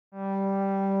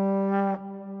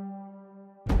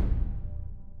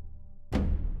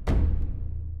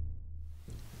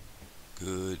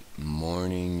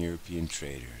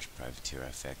traders,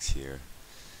 PrivateerFX here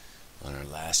on our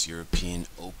last European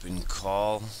open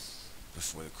call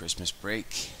before the Christmas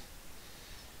break.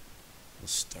 We'll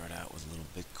start out with a little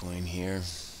Bitcoin here.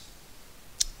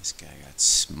 This guy got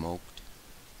smoked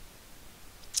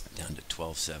down to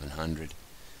 12,700,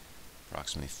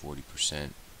 approximately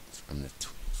 40% from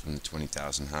the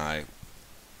 20,000 high,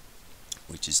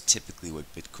 which is typically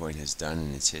what Bitcoin has done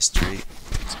in its history.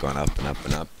 It's gone up and up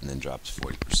and up, and then drops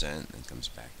 40%, and then comes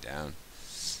back down.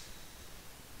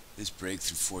 This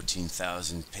breakthrough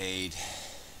 14,000 paid.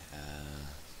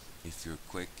 If you're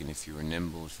quick and if you were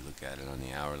nimble, if you look at it on the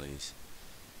hourlies,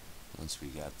 once we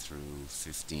got through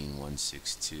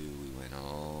 15,162, we went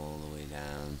all the way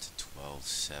down to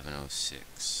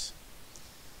 12,706.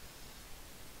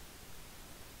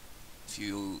 If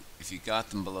you got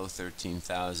them below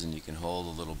 13,000, you can hold a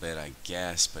little bit, I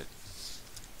guess, but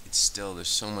it's still, there's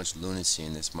so much lunacy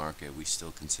in this market, we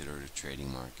still consider it a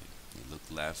trading market. You look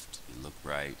left, you look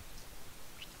right,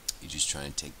 you just try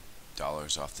and take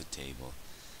dollars off the table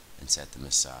and set them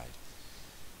aside.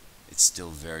 It's still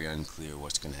very unclear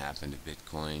what's going to happen to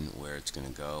Bitcoin, where it's going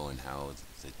to go, and how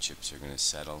the chips are going to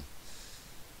settle.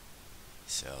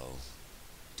 So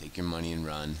take your money and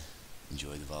run,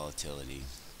 enjoy the volatility,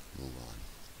 move on.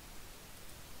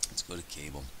 Let's go to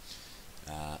cable.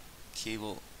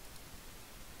 Cable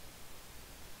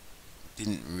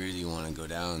didn't really want to go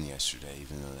down yesterday,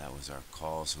 even though that was our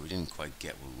call, so we didn't quite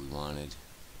get what we wanted.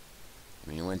 I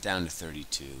mean, it went down to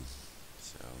 32,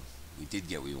 so we did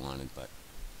get what we wanted, but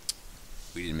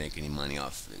we didn't make any money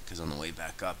off of it, because on the way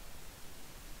back up,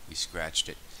 we scratched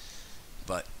it.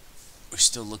 But we're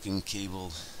still looking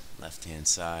cable, left-hand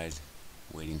side,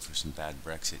 waiting for some bad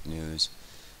Brexit news.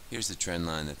 Here's the trend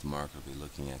line that the market will be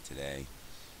looking at today.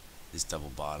 This double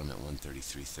bottom at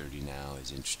 133.30 now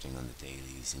is interesting on the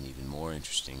dailies, and even more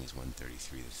interesting is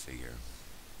 133, the figure.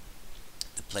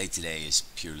 The play today is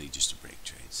purely just a break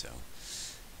trade, so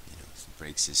if it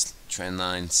breaks this trend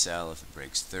line, sell. If it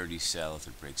breaks 30, sell. If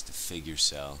it breaks the figure,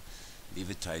 sell. Leave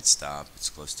a tight stop. It's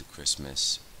close to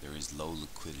Christmas. There is low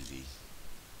liquidity,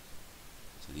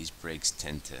 so these breaks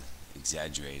tend to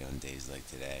exaggerate on days like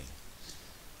today.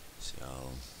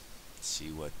 So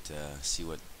see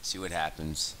what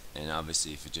happens, and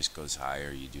obviously if it just goes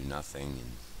higher, you do nothing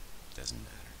and it doesn't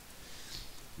matter.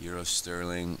 Euro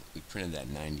sterling, we printed that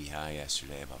 90 high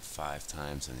yesterday about 5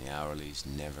 times on the hourlies,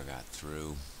 never got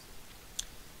through.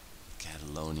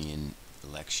 Catalonian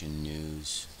election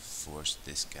news forced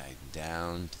this guy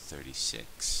down to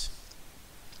 36.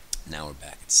 Now we're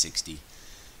back at 60.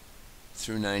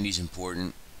 Through 90 is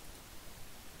important.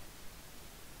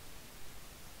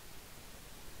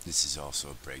 This is also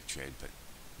a break trade, but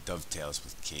dovetails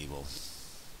with cable.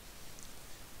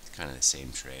 It's kind of the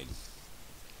same trade,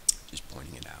 just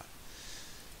pointing it out.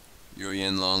 Euro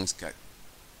yen longs got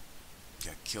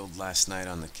killed last night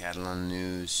on the Catalan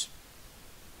news.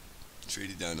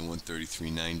 Traded down to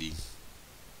 133.90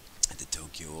 at the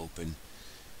Tokyo Open.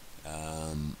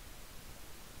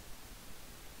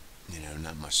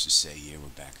 Not much to say here. We're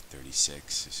back at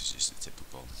 36. This is just a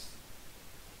typical,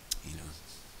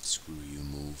 screw you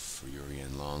move for Euro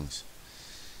yen longs.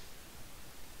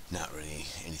 Not really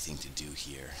anything to do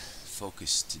here.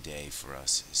 Focus today for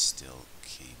us is still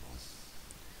cable.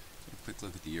 A quick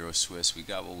look at the Euro Swiss. We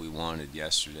got what we wanted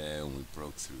yesterday when we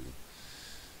broke through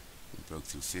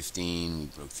 15, we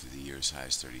broke through the year's high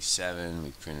as 37,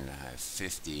 we printed a high of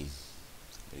 50,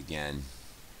 but again,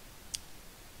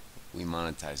 we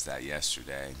monetized that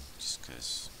yesterday just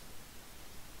because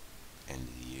end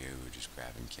of the year we're just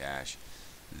grabbing cash.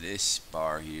 This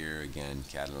bar here, again,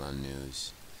 Catalan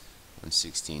news,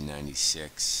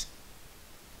 116.96.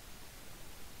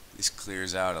 This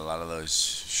clears out a lot of those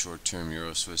short-term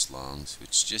Euro Swiss longs,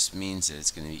 which just means that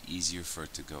it's going to be easier for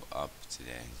it to go up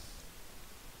today.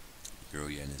 Euro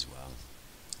yen as well.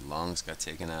 Longs got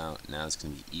taken out. Now it's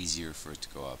going to be easier for it to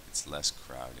go up. It's less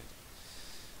crowded.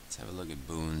 Let's have a look at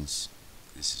Bunds.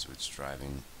 This is what's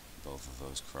driving both of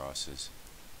those crosses.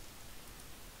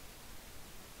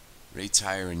 Rates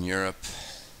higher in Europe.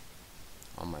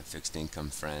 All my fixed income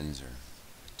friends are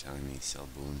telling me sell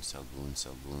Bunds, sell Bunds,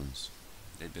 sell Bunds.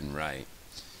 They've been right.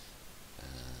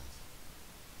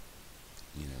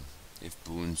 If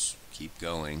Bunds keep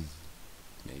going,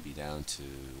 maybe down to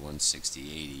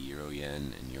 160.80, Euro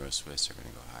yen and Euro Swiss are going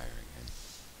to go higher again.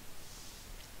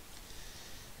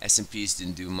 S&Ps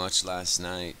didn't do much last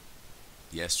night.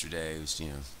 Yesterday it was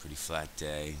pretty flat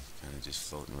day, kind of just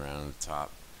floating around at the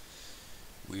top.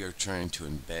 We are trying to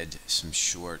embed some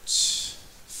shorts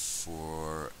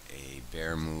for a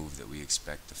bear move that we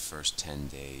expect the first 10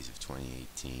 days of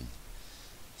 2018.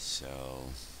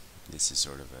 So this is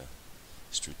sort of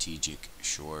strategic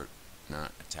short,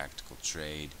 not a tactical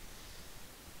trade.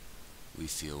 We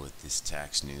feel with this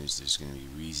tax news there's going to be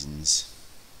reasons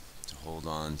to hold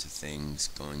on to things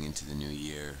going into the new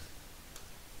year,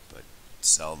 but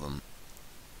sell them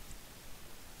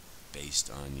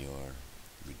based on your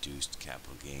reduced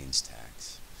capital gains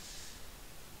tax.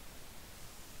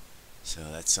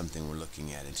 So that's something we're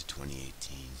looking at into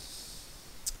 2018.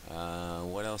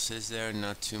 What else is there?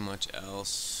 Not too much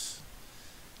else.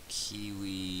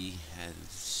 Kiwi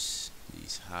has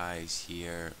these highs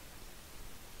here.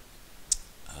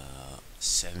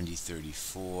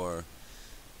 70.34,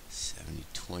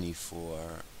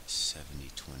 70.24,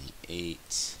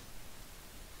 70.28.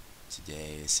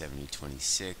 Today is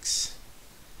 70.26.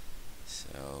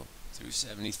 So through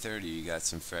 70.30 you got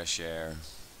some fresh air.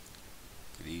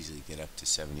 Could easily get up to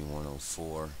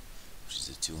 71.04, which is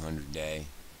a 200-day.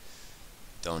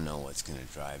 Don't know what's going to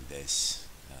drive this,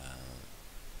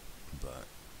 but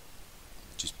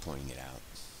just pointing it out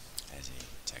as a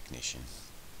technician.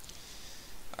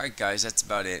 Alright guys, that's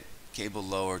about it. Cable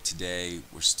lower today.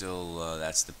 We're still,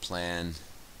 that's the plan,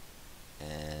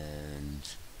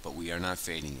 but we are not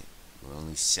fading it. We're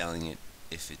only selling it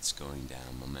if it's going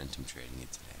down, momentum trading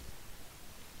it today.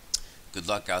 Good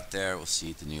luck out there. We'll see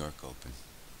you at the New York Open.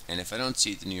 And if I don't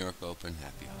see you at the New York Open,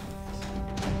 happy holidays.